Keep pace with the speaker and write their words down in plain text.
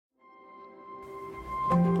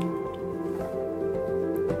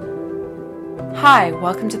Hi,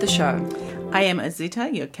 welcome to the show. I am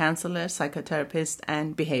Azita, your counselor, psychotherapist,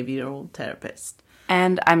 and behavioral therapist.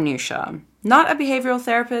 And I'm Nusha. Not a behavioral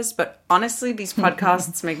therapist, but honestly, these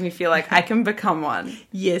podcasts make me feel like I can become one.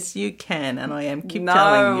 Yes, you can, and I am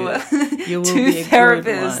telling you. You will Two be a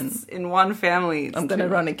therapists good one. in one family. I'm going to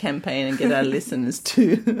run a campaign and get our listeners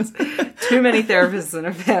to... Too many therapists in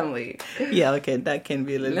a family. Yeah, okay, that can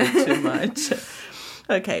be a little bit too much.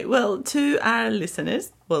 Okay, well, to our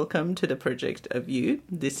listeners, welcome to the Project of You.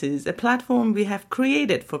 This is a platform we have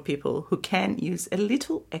created for people who can use a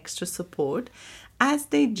little extra support as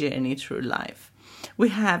they journey through life. We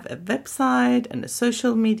have a website and a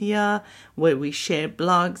social media where we share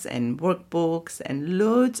blogs and workbooks and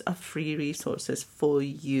loads of free resources for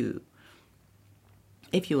you.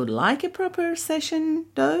 If you would like a proper session,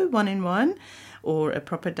 though, one-on-one, or a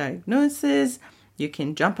proper diagnosis, you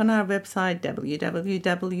can jump on our website,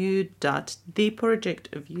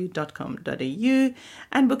 www.theprojectofyou.com.au,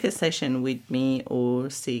 and book a session with me or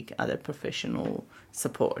seek other professional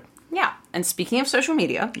support. Yeah, and speaking of social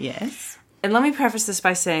media... Yes. And let me preface this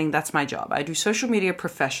by saying that's my job. I do social media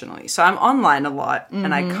professionally. So I'm online a lot,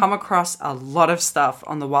 and I come across a lot of stuff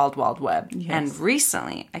on the wild, wild web. Yes. And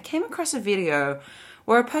recently, I came across a video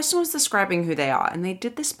where a person was describing who they are, and they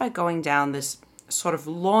did this by going down this sort of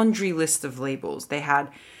laundry list of labels. They had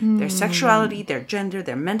their sexuality, their gender,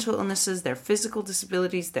 their mental illnesses, their physical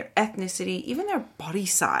disabilities, their ethnicity, even their body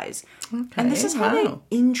size. Okay, and this is how wow.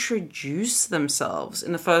 they introduce themselves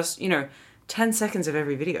in the first, 10 seconds of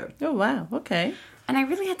every video. Oh, wow. Okay. And I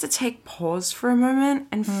really had to take pause for a moment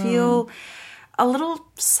and feel a little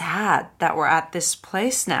sad that we're at this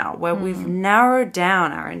place now where we've narrowed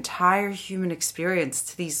down our entire human experience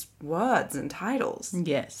to these words and titles.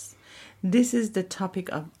 Yes. This is the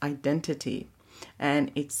topic of identity,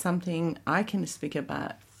 and it's something I can speak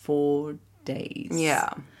about for days.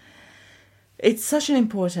 Yeah. It's such an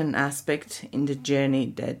important aspect in the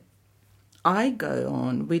journey that I go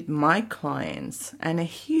on with my clients, and a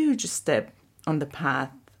huge step on the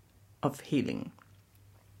path of healing.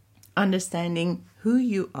 Understanding who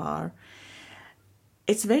you are,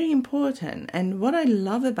 it's very important. And what I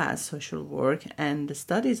love about social work and the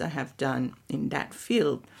studies I have done in that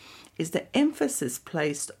field is the emphasis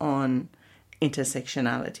placed on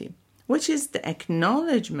intersectionality, which is the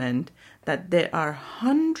acknowledgement that there are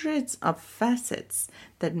hundreds of facets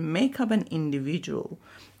that make up an individual.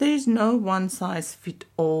 There is no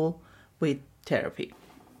one-size-fits-all with therapy.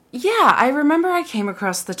 Yeah, I remember I came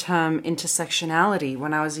across the term intersectionality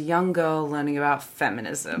when I was a young girl learning about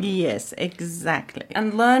feminism. Yes, exactly.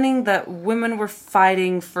 And learning that women were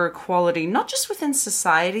fighting for equality, not just within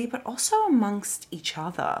society, but also amongst each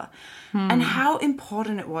other. And how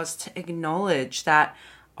important it was to acknowledge that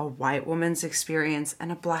a white woman's experience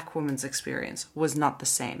and a black woman's experience was not the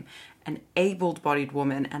same. An able-bodied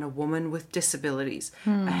woman and a woman with disabilities,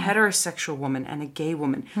 a heterosexual woman and a gay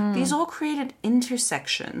woman. These all created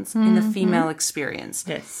intersections in the female experience.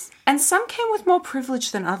 Yes. And some came with more privilege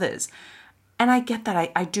than others. And I get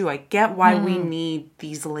that. I do. I get why we need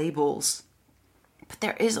these labels. But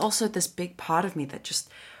there is also this big part of me that just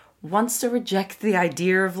wants to reject the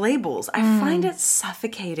idea of labels. I find it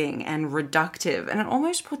suffocating and reductive, and it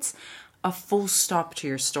almost puts a full stop to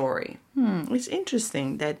your story. It's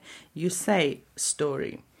interesting that you say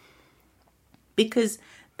story, because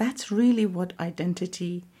that's really what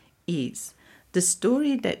identity is. The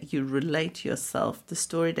story that you relate yourself, the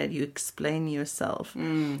story that you explain yourself.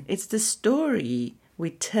 It's the story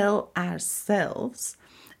we tell ourselves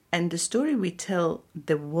and the story we tell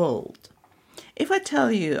the world. If I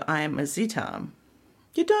tell you I am Azita,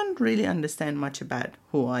 you don't really understand much about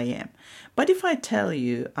who I am. But if I tell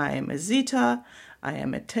you I am Azita, I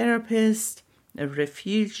am a therapist, a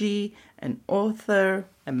refugee, an author,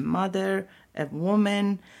 a mother, a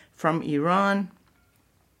woman from Iran,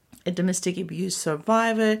 a domestic abuse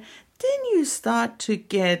survivor, then you start to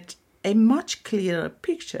get a much clearer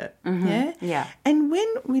picture. Yeah. And when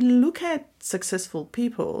we look at successful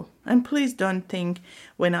people, and please don't think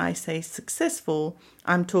when I say successful,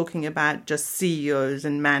 I'm talking about just CEOs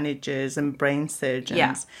and managers and brain surgeons.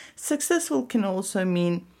 Yeah. Successful can also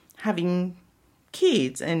mean having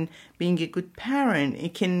kids and being a good parent.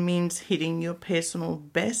 It can mean hitting your personal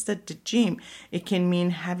best at the gym. It can mean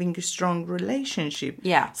having a strong relationship.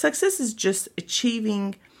 Yeah. Success is just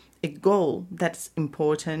achieving a goal that's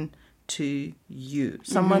important to you.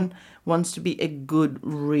 Someone wants to be a good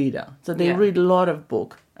reader. So they read a lot of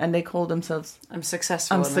books and they call themselves, I'm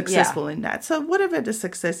successful. in that. So whatever the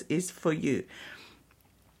success is for you.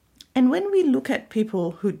 And when we look at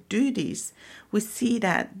people who do this, we see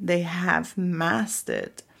that they have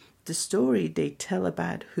mastered the story they tell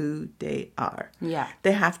about who they are. Yeah.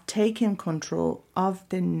 They have taken control of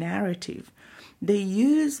the narrative. They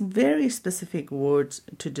use very specific words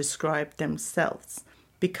to describe themselves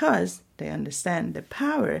because they understand the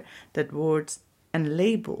power that words and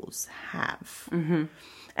labels have. Mm-hmm.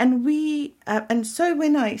 And so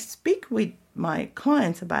when I speak with my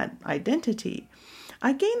clients about identity,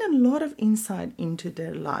 I gain a lot of insight into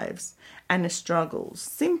their lives and struggles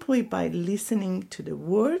simply by listening to the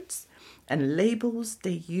words and labels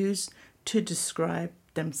they use to describe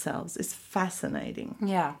themselves. It's fascinating.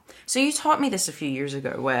 Yeah. So you taught me this a few years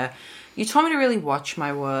ago, where you told me to really watch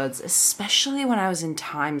my words, especially when I was in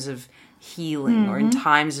times of healing or in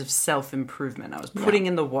times of self-improvement. I was putting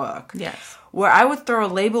in the work. Yes. Where I would throw a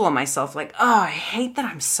label on myself like, oh, I hate that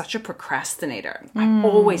I'm such a procrastinator. I'm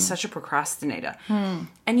always such a procrastinator.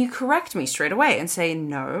 And you correct me straight away and say,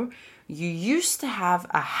 no, you used to have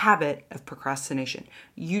a habit of procrastination.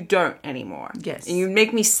 You don't anymore. Yes. And you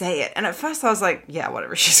make me say it. And at first I was like, yeah,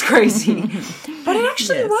 whatever, she's crazy. But it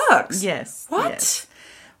actually works. Yes. What? Yes.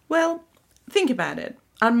 Well, think about it.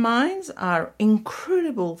 Our minds are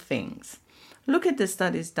incredible things. Look at the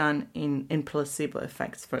studies done in placebo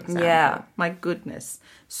effects, for example. Yeah. My goodness.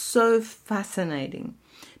 So fascinating.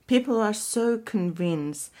 People are so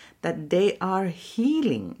convinced that they are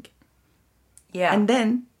healing. Yeah. And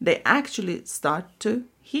then they actually start to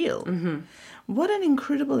heal. Mm-hmm. What an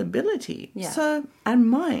incredible ability. Yeah. So our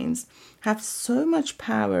minds have so much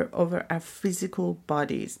power over our physical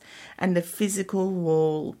bodies and the physical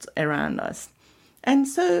world around us. And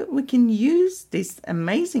so we can use this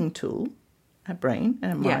amazing tool, a brain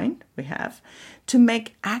and a mind we have, to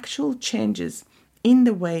make actual changes in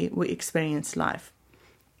the way we experience life.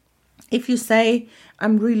 If you say,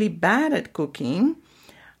 I'm really bad at cooking,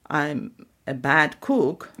 I'm a bad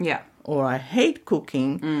cook, or I hate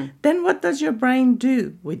cooking, then what does your brain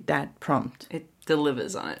do with that prompt? It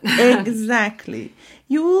delivers on it. Exactly.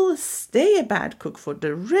 You will stay a bad cook for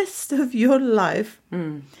the rest of your life.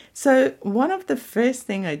 So one of the first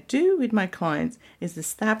things I do with my clients is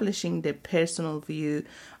establishing their personal view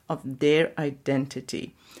of their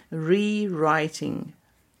identity, rewriting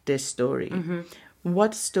their story.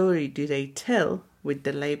 What story do they tell with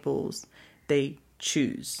the labels they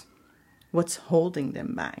choose? What's holding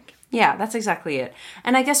them back? Yeah, that's exactly it.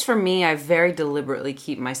 And I guess for me, I very deliberately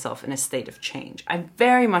keep myself in a state of change. I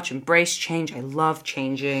very much embrace change. I love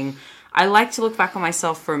changing. I like to look back on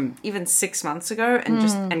myself from even 6 months ago and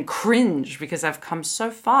just and cringe because I've come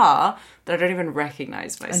so far that I don't even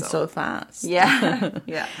recognize myself. And so fast. Yeah.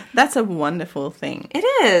 Yeah. That's a wonderful thing. It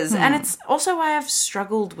is. And it's also why I've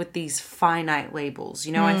struggled with these finite labels.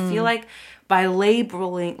 You know, I feel like by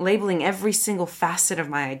labeling every single facet of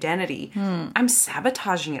my identity, I'm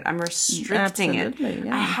sabotaging it. I'm restricting it.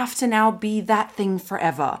 Yeah. I have to now be that thing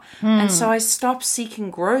forever. And so I stopped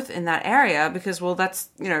seeking growth in that area because, well, that's,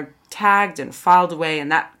 you know, tagged and filed away and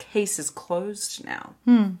that case is closed now.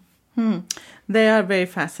 They are very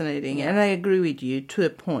fascinating, and I agree with you to a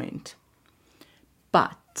point.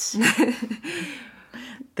 But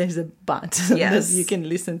there's a but. Yes. You can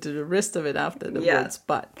listen to the rest of it after the words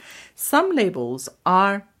but. Some labels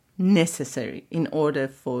are necessary in order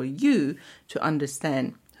for you to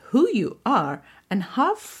understand who you are and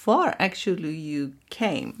how far actually you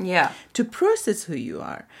came. Yeah. To process who you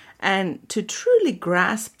are and to truly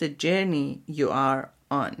grasp the journey you are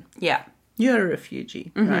on. Yeah. You're a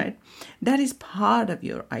refugee, right? That is part of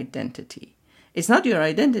your identity. It's not your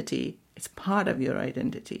identity, it's part of your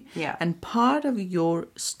identity. Yeah. And part of your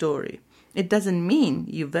story. It doesn't mean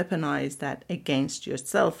you weaponize that against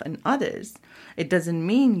yourself and others. It doesn't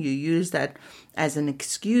mean you use that as an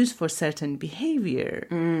excuse for certain behavior.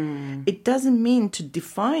 It doesn't mean to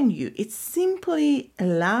define you. It simply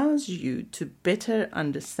allows you to better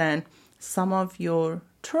understand some of your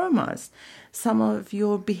traumas, some of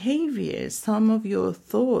your behaviors, some of your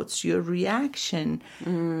thoughts, your reaction,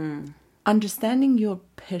 understanding your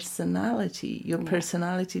personality, your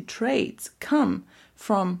personality traits come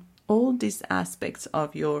from all these aspects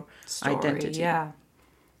of your identity. Yeah.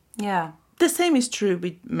 Yeah. The same is true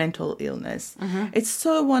with mental illness. It's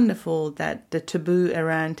so wonderful that the taboo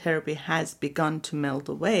around therapy has begun to melt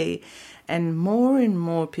away and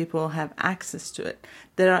more people have access to it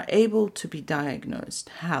that are able to be diagnosed.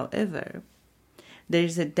 However, there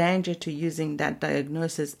is a danger to using that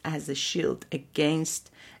diagnosis as a shield against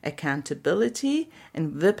accountability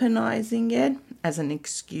and weaponizing it as an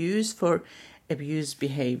excuse for abuse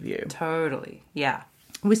behavior. Totally. Yeah.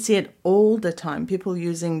 We see it all the time. People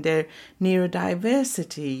using their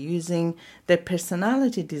neurodiversity, using their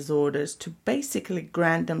personality disorders to basically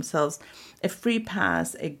grant themselves a free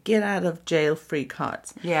pass, a get out of jail free card.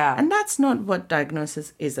 Yeah. And that's not what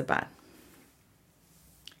diagnosis is about.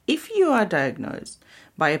 If you are diagnosed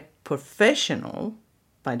by a professional,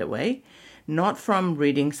 by the way, not from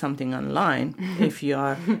reading something online, if you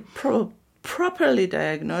are properly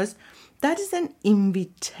diagnosed, that is an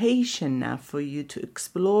invitation now for you to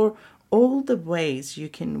explore all the ways you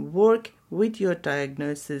can work with your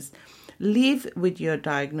diagnosis, live with your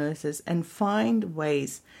diagnosis, and find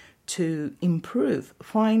ways to improve,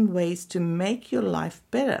 find ways to make your life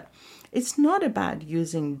better. It's not about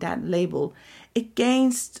using that label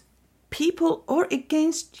against people or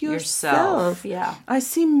against yourself. Yeah. I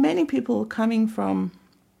see many people coming from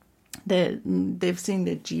they've seen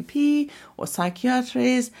the GP or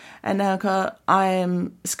psychiatrist and now go, I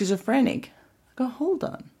am schizophrenic. I go, hold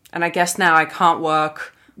on. And I guess now I can't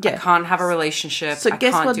work. Yeah. I can't have a relationship. So I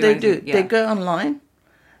guess can't what do they anything. do? Yeah. They go online.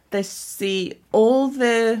 They see all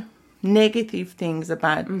the negative things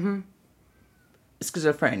about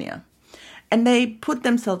schizophrenia. And they put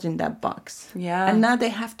themselves in that box. Yeah. And now they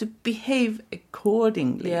have to behave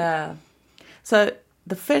accordingly. Yeah. So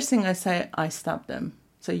the first thing I say, I stop them.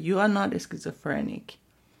 So you are not a schizophrenic.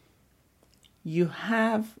 You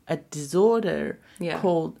have a disorder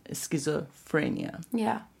called schizophrenia.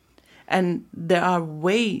 Yeah. And there are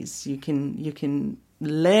ways you can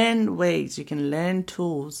learn ways, you can learn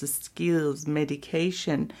tools, skills,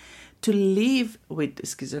 medication to live with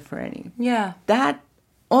schizophrenia. Yeah. That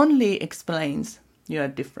only explains you are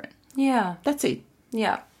different. Yeah. That's it.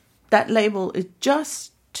 Yeah. That label is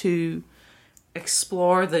just to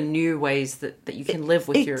explore the new ways that you can live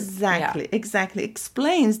with your... Exactly.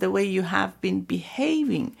 Explains the way you have been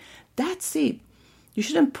behaving. That's it. You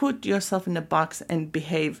shouldn't put yourself in a box and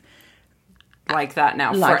behave like that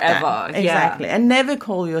now like forever. That. Exactly. And never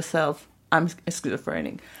call yourself, I'm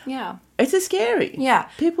schizophrenic. Yeah. It's scary. Yeah.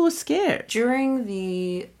 People are scared. During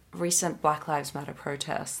the recent Black Lives Matter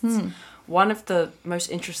protests, one of the most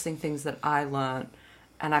interesting things that I learned,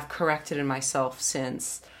 and I've corrected in myself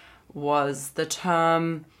since, was the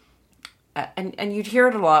term, and you'd hear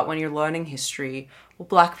it a lot when you're learning history, well,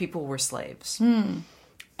 black people were slaves.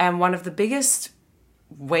 And one of the biggest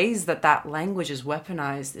ways that language is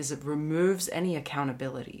weaponized is it removes any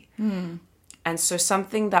accountability. And so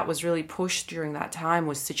something that was really pushed during that time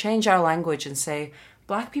was to change our language and say,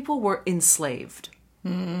 black people were enslaved.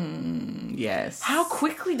 Yes. How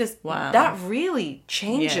quickly does that really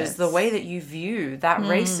changes the way that you view that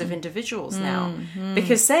race of individuals now?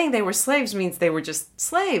 Because saying they were slaves means they were just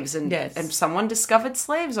slaves, and someone discovered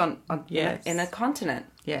slaves in a continent.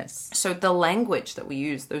 Yes. So the language that we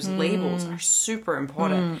use, those labels, are super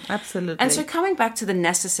important. Absolutely. And so coming back to the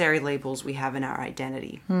necessary labels we have in our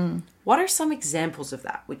identity, what are some examples of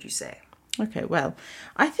that, would you say? Okay, well,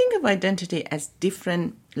 I think of identity as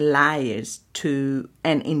different layers to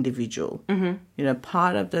an individual. You know,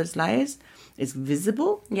 part of those layers is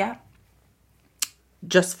visible. Yeah.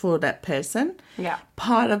 Just for that person. Yeah.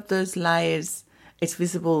 Part of those layers is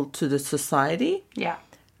visible to the society. Yeah.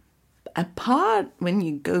 A part, when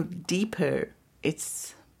you go deeper,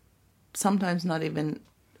 it's sometimes not even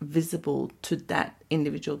visible to that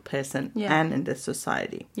individual person and in the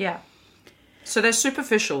society. Yeah. So there's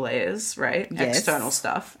superficial layers, right? Yes. External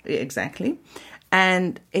stuff. Exactly.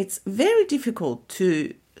 And it's very difficult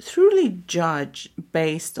to truly judge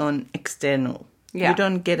based on external. Yeah. You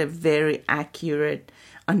don't get a very accurate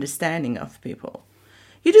understanding of people.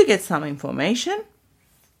 You do get some information,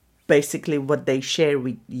 basically what they share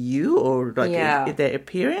with you or like their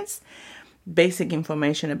appearance, basic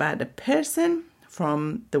information about the person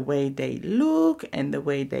from the way they look and the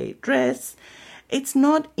way they dress. It's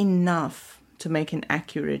not enough to make an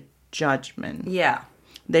accurate judgment. Yeah.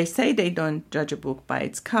 They say they don't judge a book by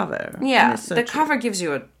its cover. Yeah, the cover gives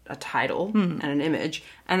you a title and an image,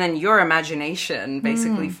 and then your imagination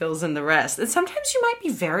basically fills in the rest. And sometimes you might be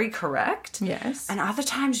very correct. Yes. And other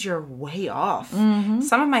times you're way off.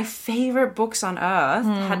 Some of my favorite books on earth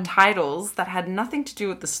had titles that had nothing to do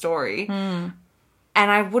with the story. And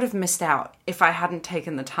I would have missed out if I hadn't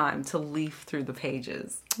taken the time to leaf through the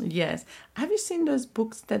pages. Yes. Have you seen those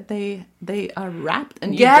books that they are wrapped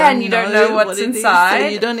and you don't know what's inside? So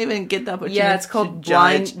you don't even get the opportunity. Yeah, it's called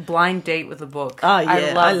blind date with a book. Oh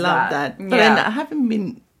yeah, I love that. But I haven't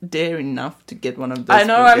been dare enough to get one of those. I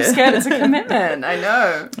know, books. I'm scared. It's a commitment. I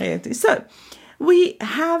know. Yeah, so we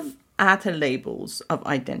have outer labels of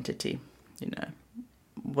identity, you know.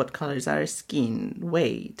 What colors are skin,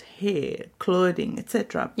 weight, hair, clothing,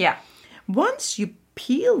 etc. Yeah. Once you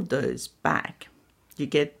peel those back, You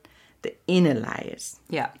get the inner layers.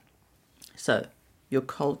 Yeah. So your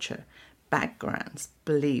culture, backgrounds,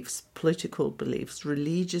 beliefs, political beliefs,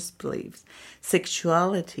 religious beliefs,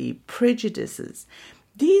 sexuality, prejudices.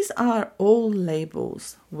 These are all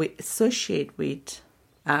labels we associate with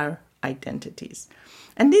our identities.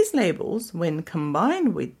 And these labels, when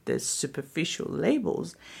combined with the superficial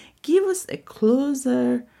labels, give us a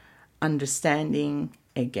closer understanding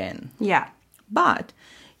again. Yeah. But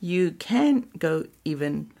you can go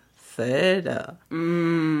even further.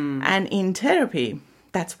 And in therapy,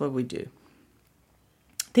 that's what we do.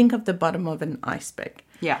 Think of the bottom of an iceberg.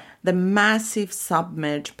 Yeah. The massive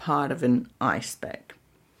submerged part of an iceberg.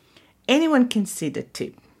 Anyone can see the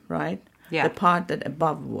tip, right? Yeah. The part that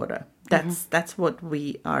above water. That's what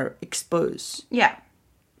we are exposed. Yeah.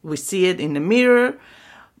 We see it in the mirror.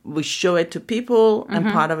 We show it to people,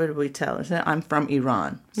 and part of it we tell. So I'm from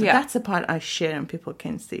Iran. So that's the part I share and people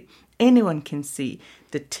can see. Anyone can see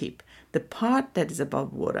the tip, the part that is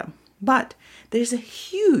above water. But there's a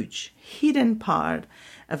huge hidden part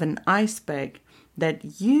of an iceberg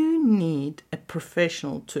that you need a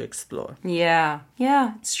professional to explore. Yeah.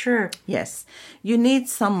 Yeah, it's true. Yes, you need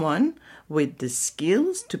someone with the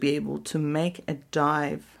skills to be able to make a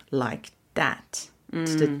dive like that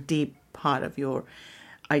to the deep part of your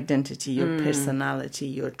identity, your personality,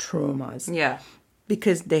 your traumas. Yeah.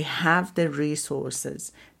 Because they have the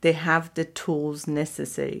resources, they have the tools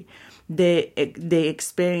necessary. They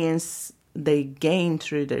experience, they gain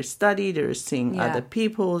through their study, they're seeing other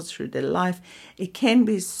people through their life. It can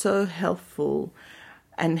be so helpful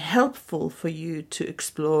for you to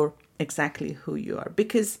explore exactly who you are,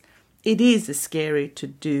 because it is scary to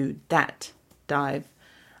do that dive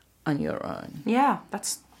on your own. Yeah,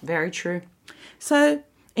 that's very true. So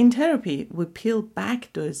in therapy, we peel back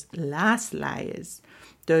those last layers,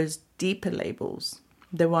 those deeper labels,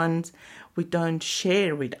 the ones we don't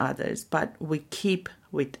share with others, but we keep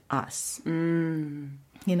with us. You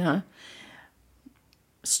know,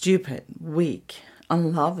 stupid, weak,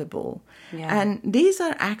 unlovable. Yeah. And these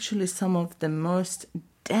are actually some of the most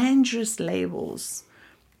dangerous labels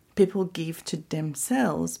people give to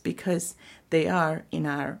themselves because they are in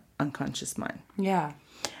our unconscious mind. Yeah.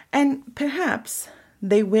 And perhaps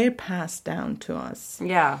they were passed down to us.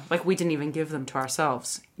 Yeah, like we didn't even give them to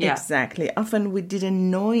ourselves. Yeah. Exactly. Often we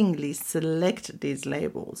didn't knowingly select these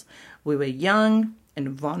labels. We were young and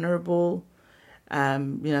vulnerable.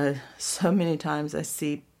 So many times I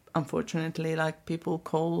see, unfortunately, like people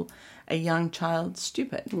call a young child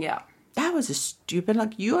stupid. Yeah. That was a stupid,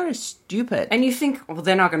 like you are a stupid. And you think, well,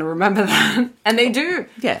 they're not going to remember that. And they do.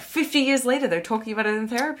 Yeah. 50 years later, they're talking about it in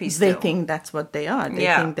therapy still. They think that's what they are. They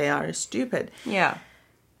think they are stupid. Yeah.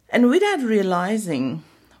 And without realizing,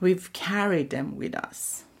 we've carried them with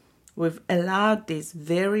us. We've allowed these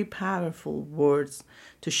very powerful words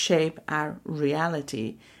to shape our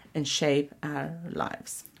reality and shape our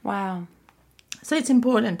lives. Wow. So it's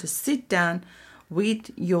important to sit down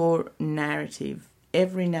with your narrative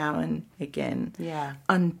every now and again. Yeah.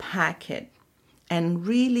 Unpack it and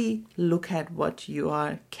really look at what you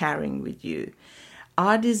are carrying with you.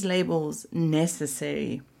 Are these labels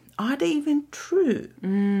necessary? Are they even true?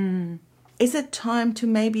 Is it time to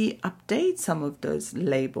maybe update some of those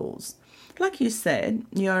labels? Like you said,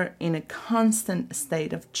 you're in a constant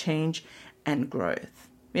state of change and growth.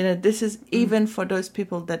 You know, this is even for those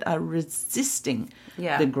people that are resisting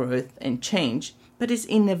the growth and change, but it's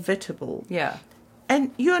inevitable. Yeah.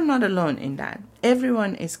 And you're not alone in that.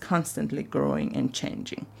 Everyone is constantly growing and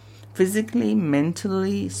changing. Physically,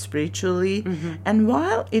 mentally, spiritually. And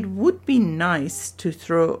while it would be nice to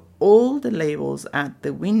throw all the labels out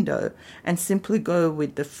the window and simply go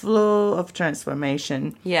with the flow of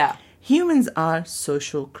transformation, humans are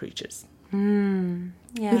social creatures. We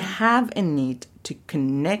have a need to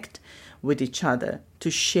connect with each other, to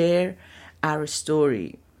share our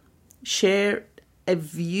story, share a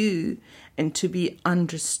view, and to be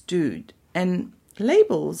understood. And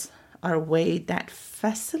labels are a way that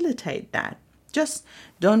facilitate that. Just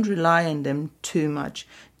don't rely on them too much.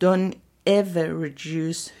 Don't ever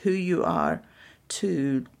reduce who you are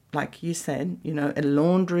to, like you said, a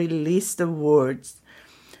laundry list of words.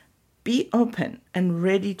 Be open and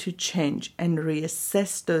ready to change and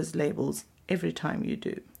reassess those labels every time you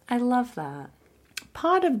do. I love that.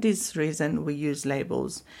 Part of this reason we use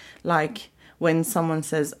labels, like when someone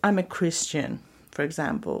says, I'm a Christian, for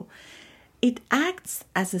example, it acts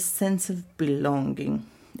as a sense of belonging.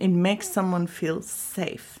 It makes someone feel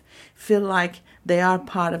safe, feel like they are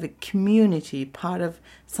part of a community, part of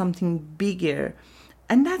something bigger.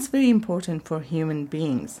 And that's very important for human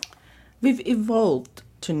beings. We've evolved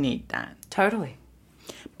to need that. Totally.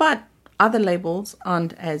 But other labels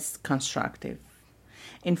aren't as constructive.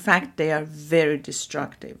 In fact, they are very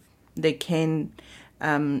destructive. They can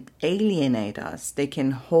alienate us, they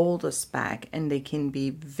can hold us back, and they can be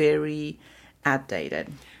very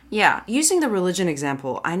outdated. Yeah, using the religion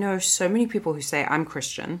example, I know so many people who say, I'm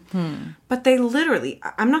Christian, but they literally,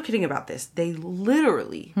 I'm not kidding about this, they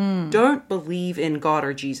literally don't believe in God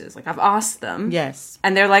or Jesus. Like, I've asked them. Yes.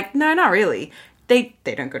 And they're like, no, not really. They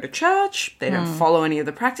don't go to church, they don't follow any of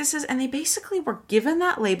the practices, and they basically were given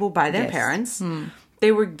that label by their parents.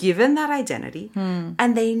 They were given that identity,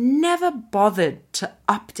 and they never bothered to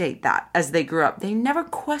update that as they grew up. They never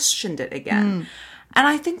questioned it again. And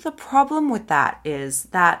I think the problem with that is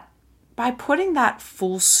that by putting that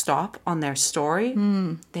full stop on their story,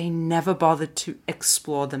 they never bothered to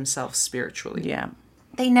explore themselves spiritually. Yeah.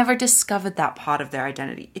 They never discovered that part of their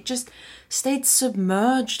identity. It just stayed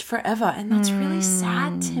submerged forever. And that's really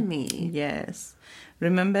sad to me. Yes.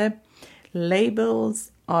 Remember,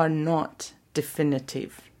 labels are not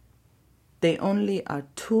definitive. They only are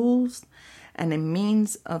tools and a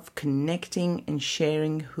means of connecting and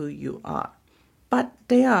sharing who you are. But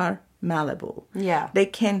they are malleable. Yeah. They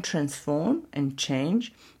can transform and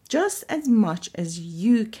change just as much as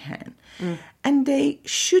you can. And they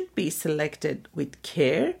should be selected with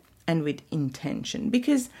care and with intention,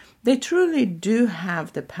 because they truly do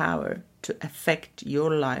have the power to affect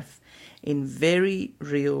your life in very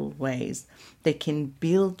real ways. They can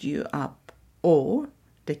build you up, or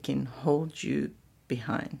they can hold you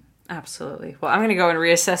behind. Absolutely. Well, I'm going to go and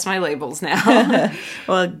reassess my labels now.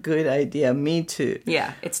 Well, good idea. Me too.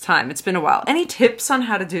 Yeah, it's time. It's been a while. Any tips on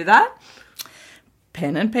how to do that?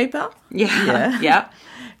 Pen and paper? Yeah. Yeah.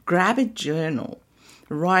 Grab a journal.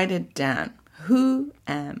 Write it down. Who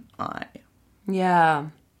am I? Yeah.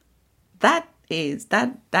 That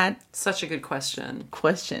Such a good question.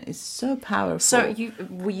 question is so powerful. So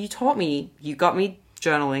you taught me, you got me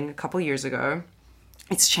journaling a couple years ago.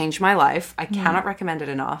 It's changed my life. I cannot recommend it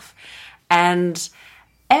enough. And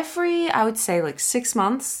every, I would say, like 6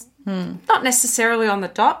 months, not necessarily on the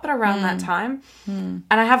dot, but around that time. And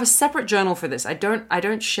I have a separate journal for this. I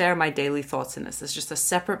don't share my daily thoughts in this. There's just a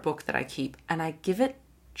separate book that I keep, and I give it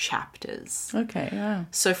chapters. Okay, yeah.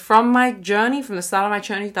 So from my journey, from the start of my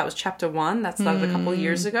journey, that was chapter 1. That started a couple of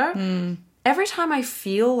years ago. Every time I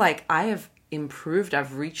feel like I have improved,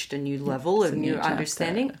 I've reached a new level of new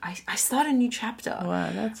understanding, I start a new chapter.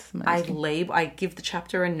 Wow, that's amazing. I give the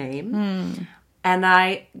chapter a name. And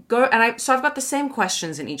I go, so I've got the same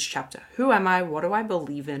questions in each chapter. Who am I? What do I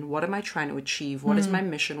believe in? What am I trying to achieve? What is my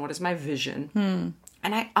mission? What is my vision?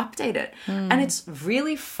 And I update it. And it's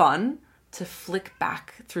really fun to flick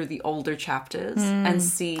back through the older chapters and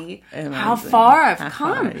see how far I've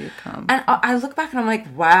come. And I look back and I'm like,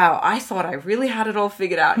 wow, I thought I really had it all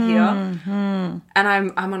figured out here. And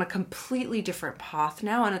I'm on a completely different path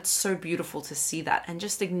now, and it's so beautiful to see that and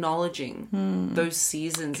just acknowledging those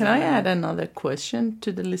seasons. Can I add another question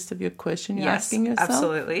to the list of your questions you're asking yourself?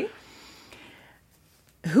 Absolutely.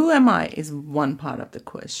 Who am I is one part of the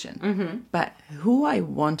question, but who I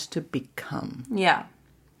want to become. Yeah.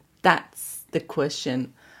 That's the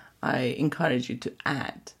question I encourage you to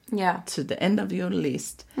add to the end of your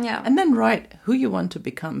list. Yeah. And then write who you want to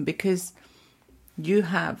become, because you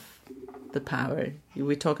have the power.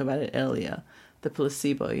 We talked about it earlier. The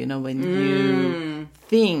placebo, when you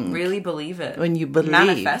think. Really believe it. When you believe.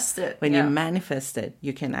 Manifest it. When you manifest it,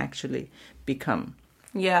 you can actually become.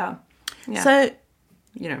 Yeah. So,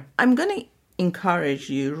 I'm going to encourage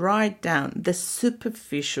you, write down the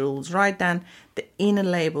superficials, write down the inner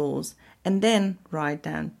labels, and then write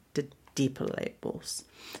down the deeper labels.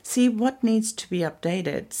 See what needs to be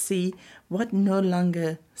updated, see what no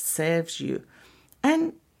longer serves you,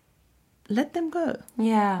 and let them go.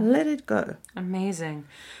 Yeah. Let it go. Amazing.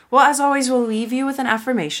 Well, as always, we'll leave you with an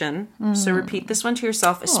affirmation. So repeat this one to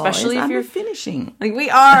yourself, especially if you're finishing. Like we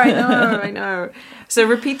are, I know. So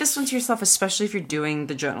repeat this one to yourself, especially if you're doing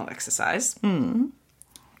the journal exercise.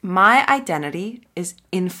 My identity is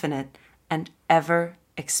infinite and ever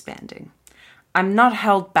expanding. I'm not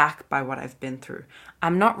held back by what I've been through.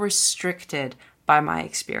 I'm not restricted by my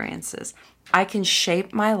experiences. I can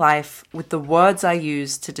shape my life with the words I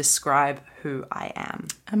use to describe who I am.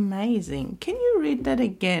 Amazing. Can you read that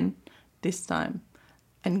again this time?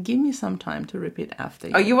 And give me some time to repeat after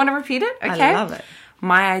you. Oh, you want to repeat it? Okay. I love it.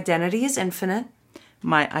 My identity is infinite.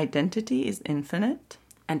 My identity is infinite.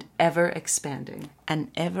 And ever expanding.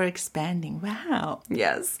 And ever expanding. Wow.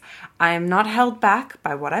 Yes. I am not held back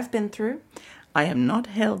by what I've been through. I am not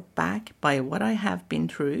held back by what I have been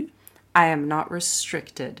through. I am not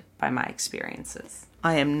restricted by my experiences.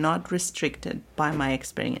 I am not restricted by my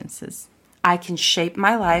experiences. I can shape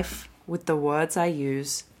my life with the words I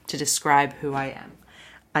use to describe who I am.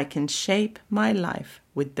 I can shape my life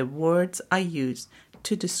with the words I use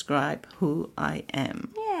to describe who I am.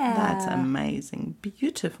 Yeah. That's amazing.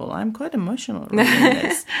 Beautiful. I'm quite emotional reading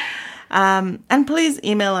this. And please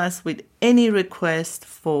email us with any request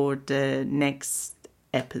for the next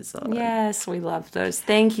episode. Yes, we love those.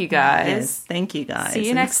 Thank you, guys. Yes, thank you, guys. See you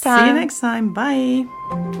And next See you time. next time.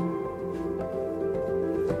 Bye.